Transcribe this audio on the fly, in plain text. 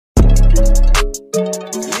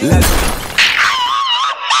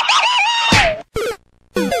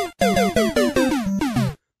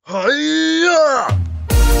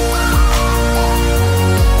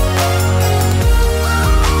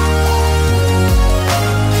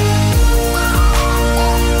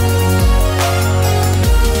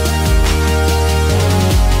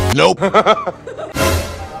Nope.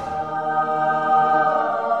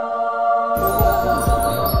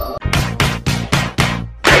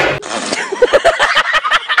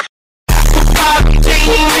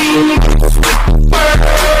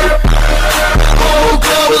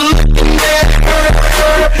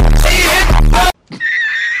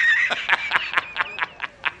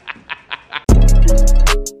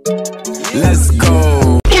 Let's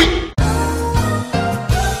go.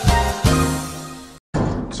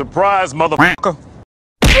 Surprise, motherfucker.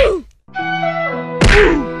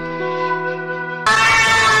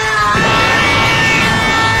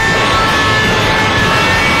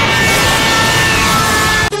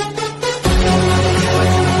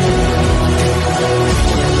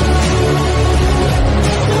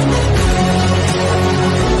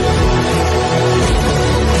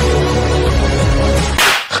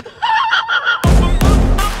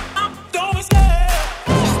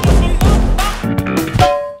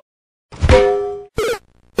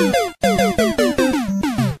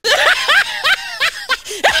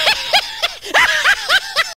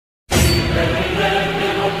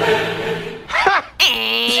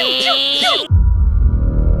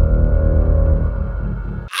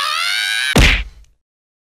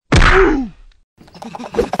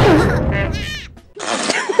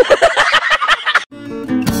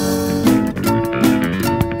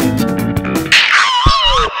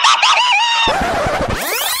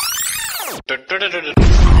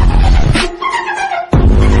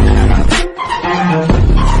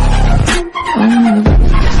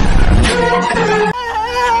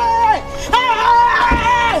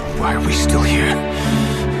 Why are we still here?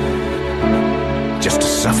 Just to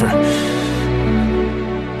suffer?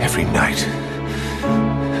 Every night,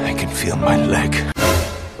 I can feel my leg.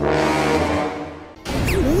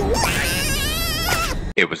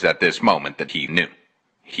 It was at this moment that he knew.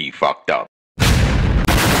 He fucked up.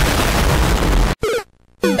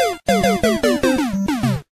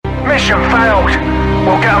 Mission failed.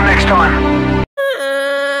 We'll get them next time.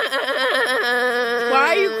 Why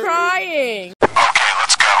are you crying? Okay,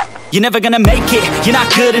 let's go. You're never gonna make it, you're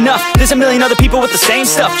not good enough. There's a million other people with the same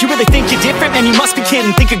stuff. You really think you're different? Man, you must be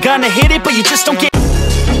kidding. Think you're gonna hit it, but you just don't get.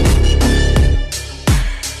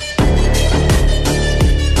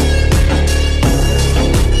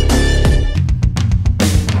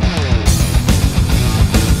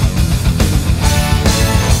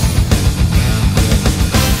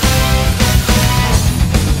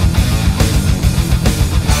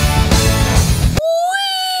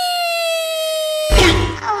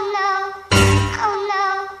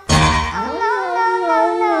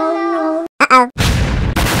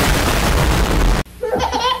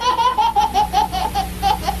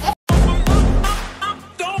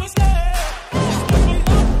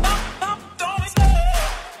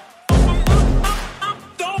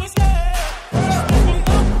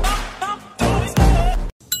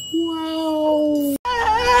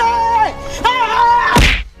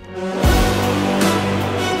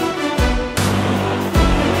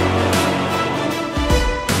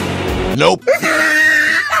 Nope.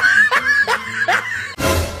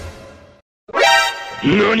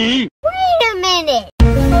 NANI? Wait a minute.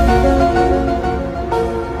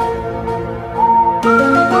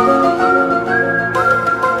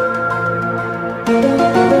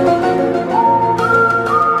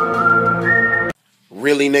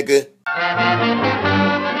 Really, nigga?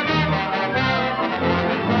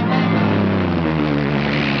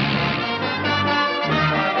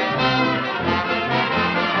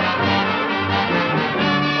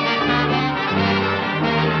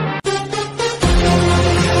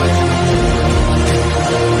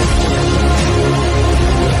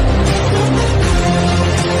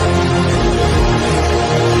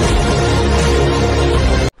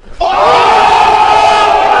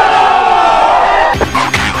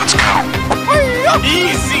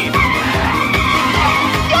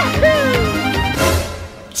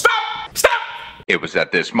 It was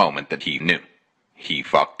at this moment that he knew. He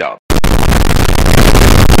fucked up.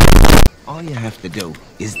 All you have to do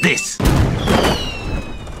is this. Wait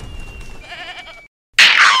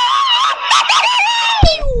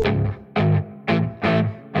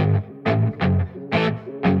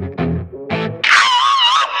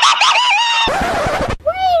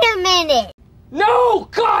a minute. No!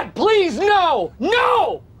 God, please, no!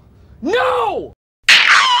 No! No!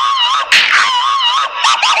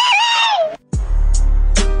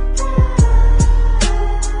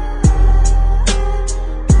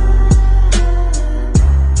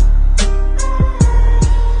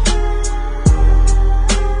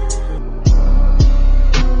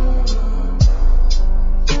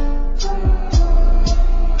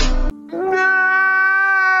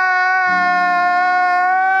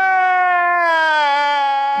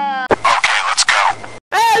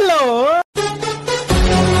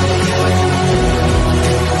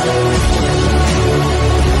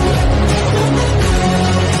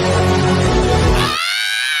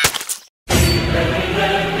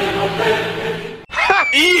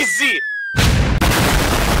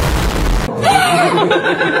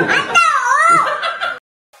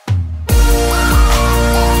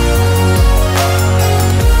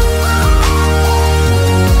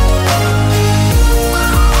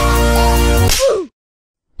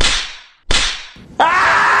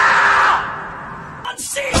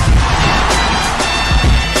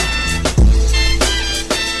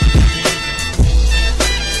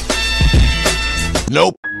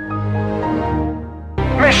 Nope.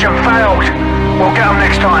 Mission failed. We'll get them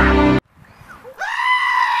next time.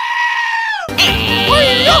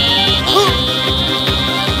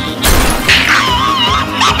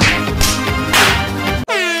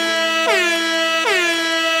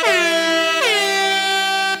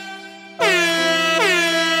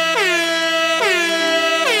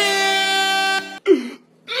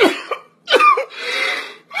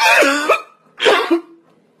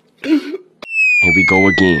 Here we go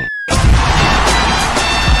again.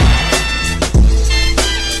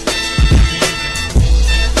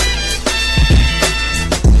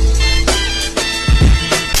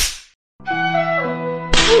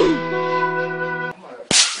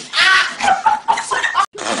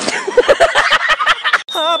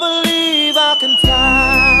 I believe I can fly.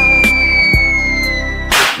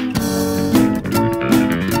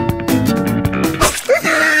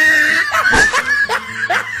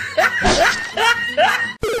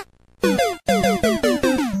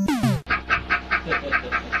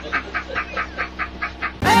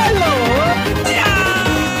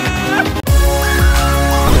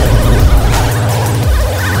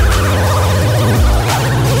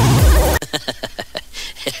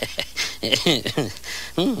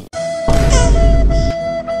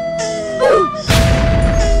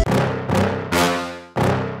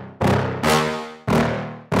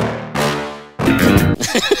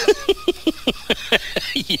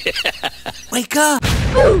 Yeah. Wake up.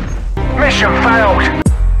 Mission failed.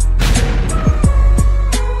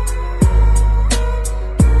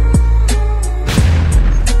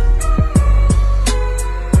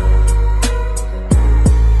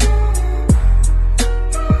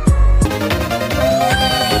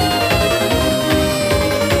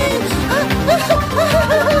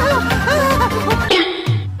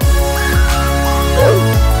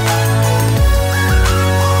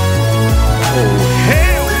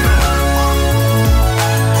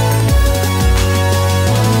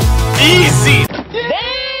 Easy.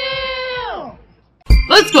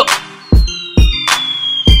 Let's go.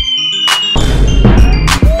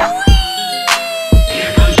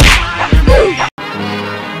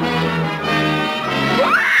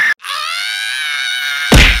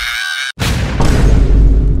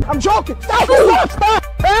 I'm joking. Stop.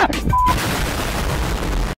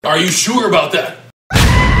 Are you sure about that?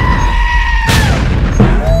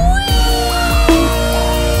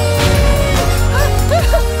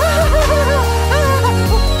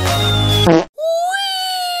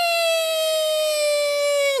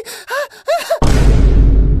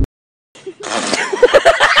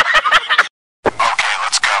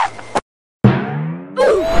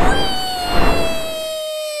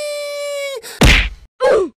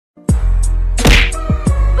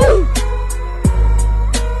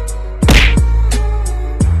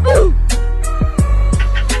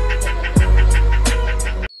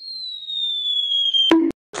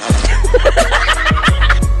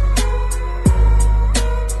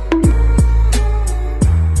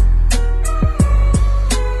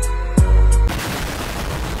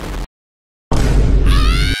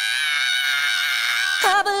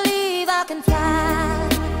 I believe I can fly.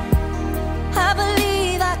 I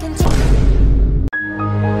believe I can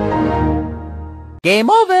Game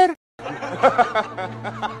over.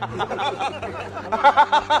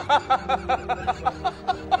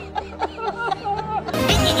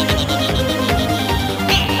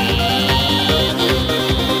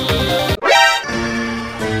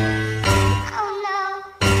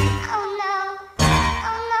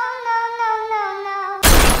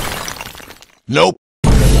 Nope.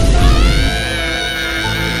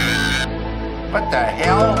 What the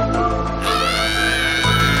hell?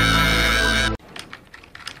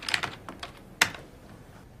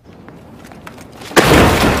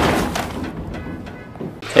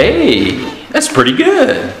 Hey, that's pretty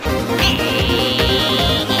good.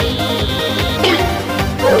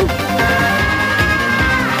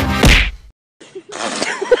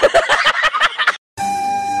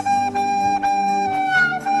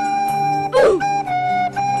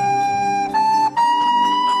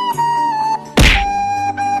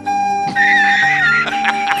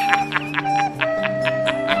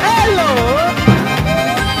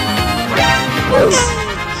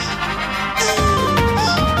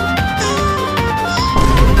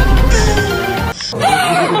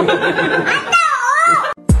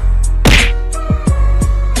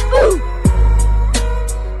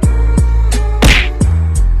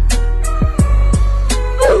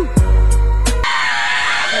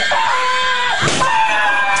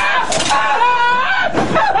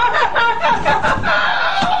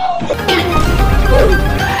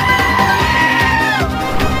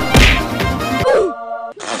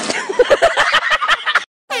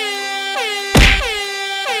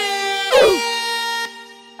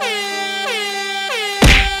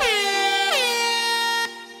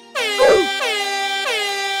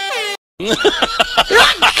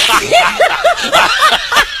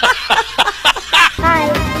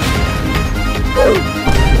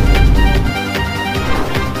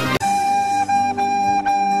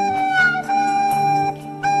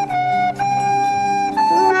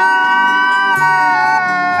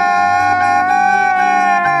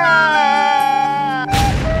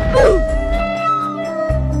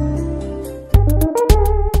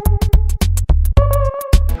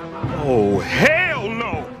 Oh, hell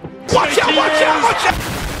no! Watch out, watch out, watch out!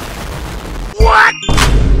 What?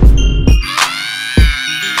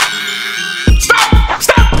 Stop!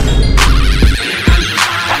 Stop!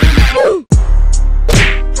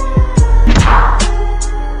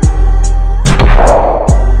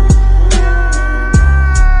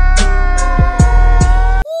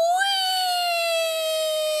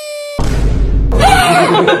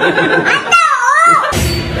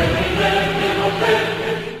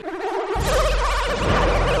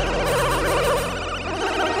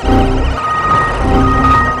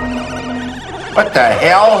 What the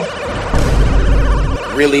hell?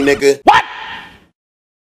 Really, nigga? What?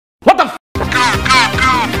 What the f?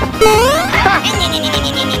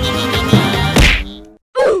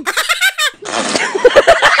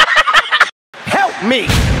 Help me!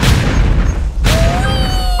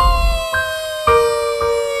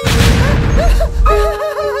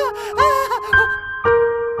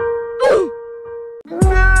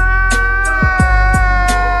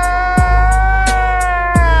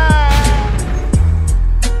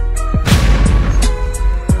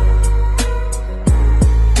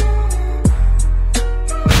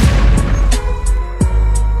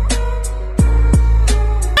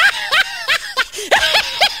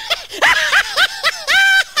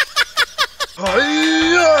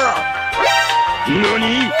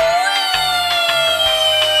 NANI?!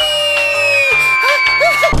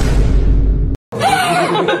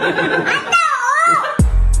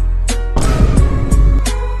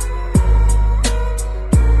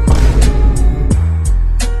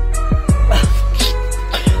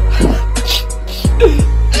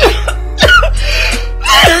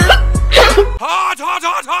 Hot, hot,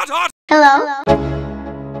 hot, hot, hot! Hello?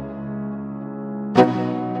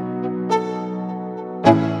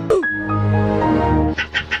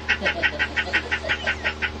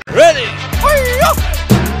 Ready!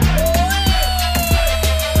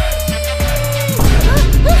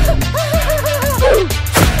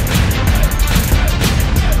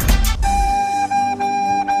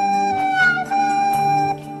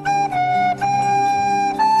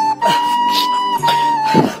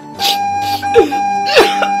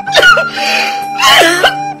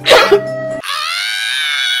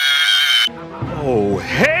 Oh,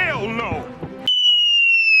 hell no!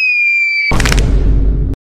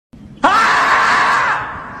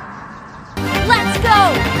 Let's go!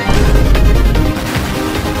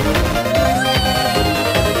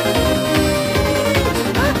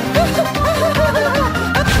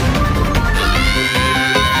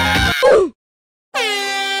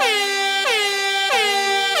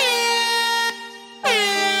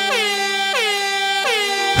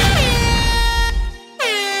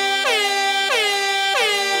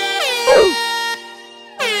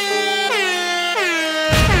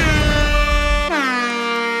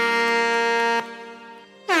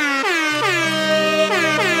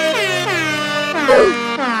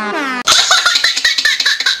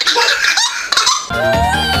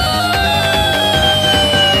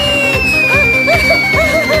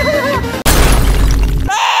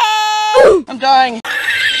 I'm dying.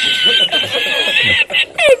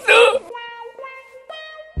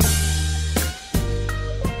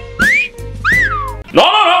 No,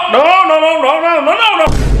 no, no, no, no, no, no, no, no, no!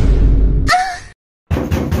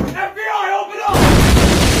 FBI, open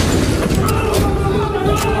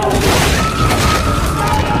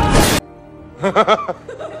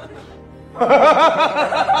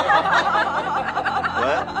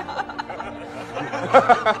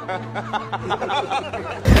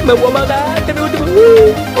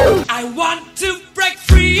I want to break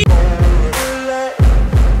free.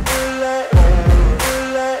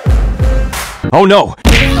 Oh no!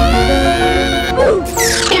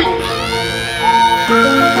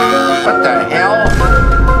 What the hell?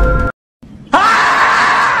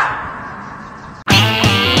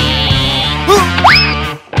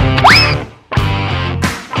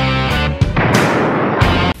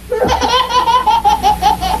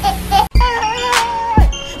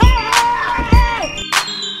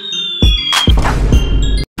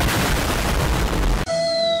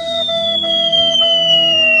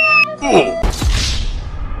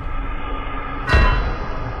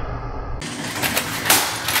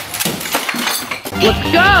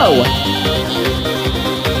 go!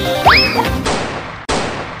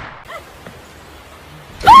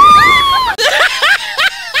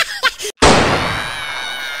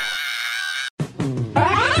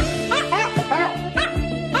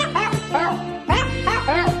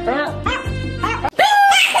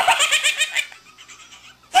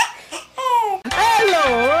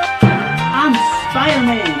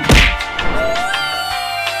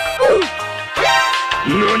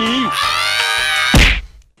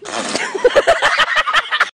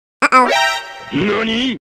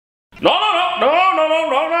 NANI? No, no, no, no, no, no,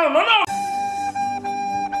 no, no, no, no!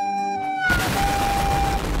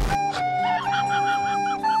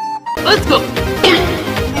 Let's go!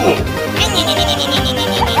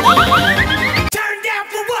 Turn down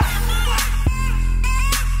for what?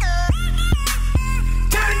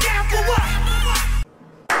 Turn down for what?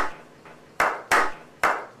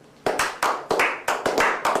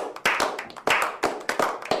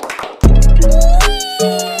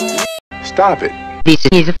 Stop it. This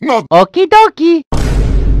is No. okie dokie.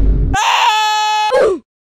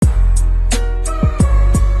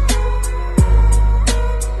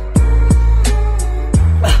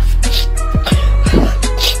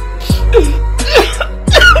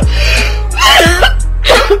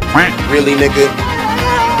 Really, nigga?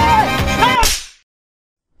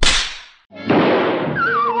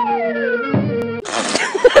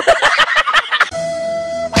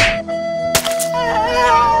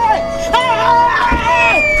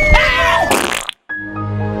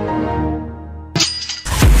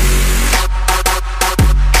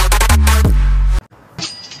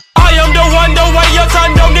 I am the one, the way your son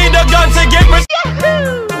don't need a gun to get me.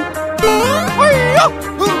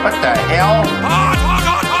 What the hell? Hot, hot,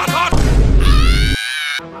 hot, hot, hot.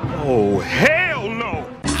 Oh, hell no!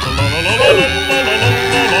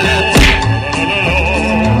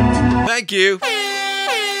 Thank you.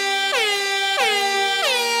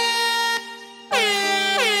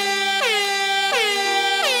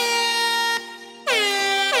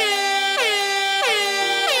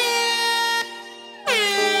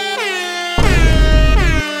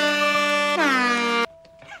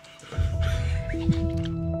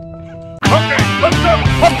 Okay, let's go!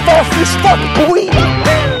 I'm fast as fuck, boy!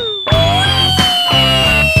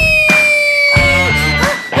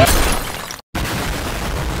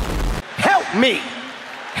 Help me!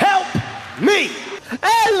 Help me!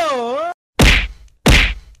 Hello!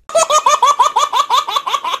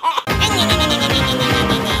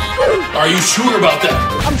 Are you sure about that?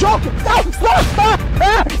 I'm joking!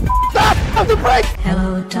 Stop the break!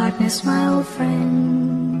 Hello, darkness, my old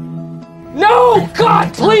friend. No!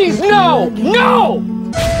 God, please, no! No!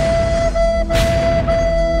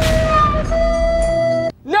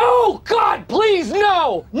 No! God, please,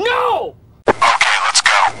 no! No! Okay, let's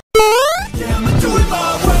go.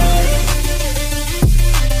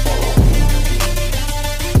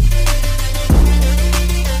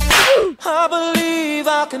 I believe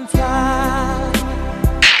I can fly.